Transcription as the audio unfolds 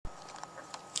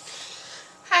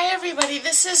everybody,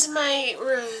 this is my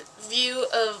review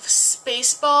of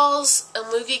Spaceballs, a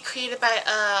movie created by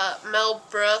Mel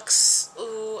Brooks,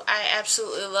 who I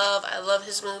absolutely love. I love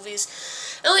his movies.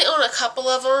 I only own a couple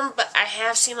of them, but I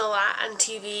have seen a lot on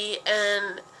TV,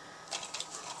 and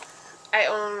I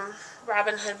own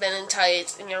Robin Hood Men in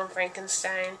Tights and Young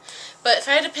Frankenstein. But if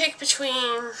I had to pick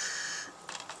between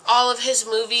all of his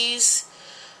movies,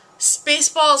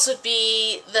 Spaceballs would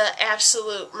be the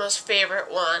absolute most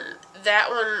favorite one. That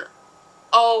one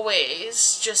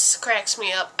always just cracks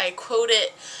me up. I quote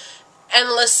it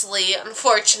endlessly.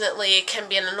 Unfortunately, it can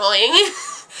be annoying.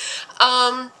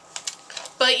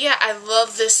 But yeah, I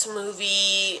love this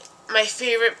movie. My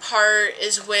favorite part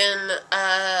is when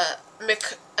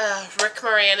Rick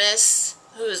Moranis,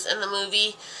 who's in the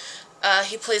movie,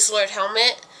 he plays Lord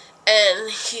Helmet,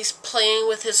 and he's playing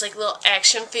with his like little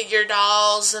action figure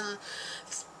dolls, and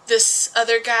this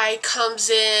other guy comes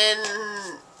in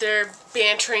and they're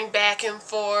bantering back and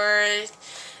forth,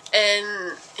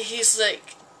 and he's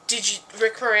like,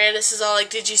 Rick Moranis is all like,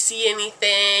 did you see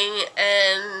anything?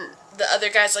 And the other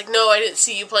guy's like, no, I didn't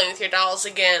see you playing with your dolls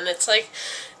again. It's like,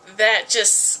 that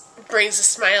just brings a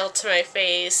smile to my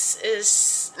face.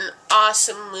 It's an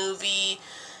awesome movie.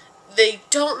 They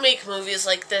don't make movies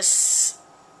like this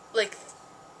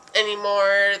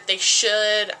anymore. They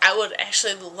should. I would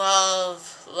actually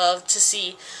love to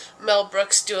see Mel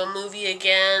Brooks do a movie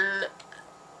again.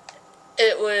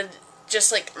 It would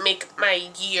just like make my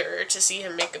year to see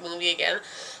him make a movie again.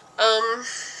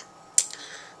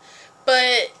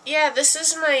 But yeah, this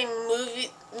is my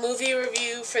movie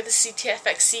review for the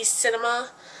CTFxCinema,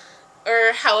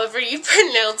 or however you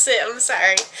pronounce it. I'm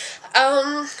sorry.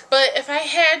 But if I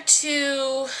had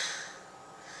to,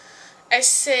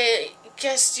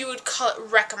 guess you would call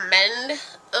it recommend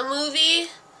a movie.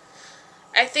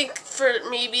 I think for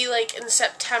maybe like in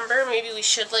September, maybe we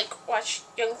should like watch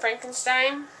Young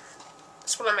Frankenstein.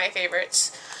 It's one of my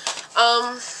favorites.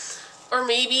 Or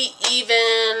maybe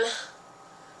even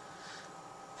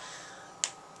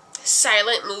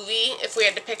silent movie, if we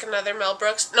had to pick another Mel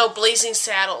Brooks. No, Blazing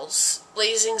Saddles.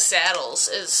 Blazing Saddles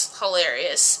is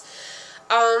hilarious.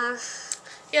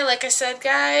 Yeah, like I said,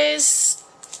 guys,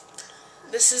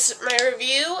 this is my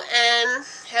review, and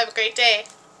have a great day.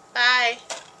 Bye.